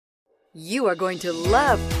You are going to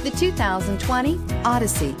love the 2020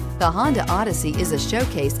 Odyssey. The Honda Odyssey is a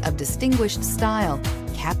showcase of distinguished style,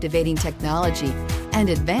 captivating technology, and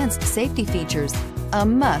advanced safety features. A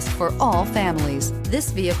must for all families.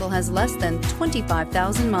 This vehicle has less than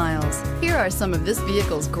 25,000 miles. Here are some of this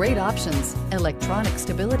vehicle's great options: electronic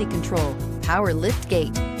stability control, power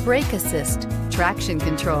liftgate, brake assist, traction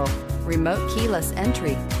control, remote keyless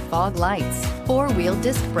entry, fog lights, four-wheel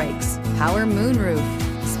disc brakes, power moonroof,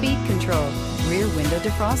 speed control, rear window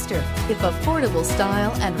defroster. If affordable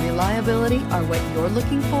style and reliability are what you're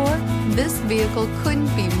looking for, this vehicle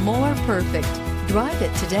couldn't be more perfect. Drive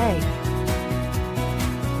it today.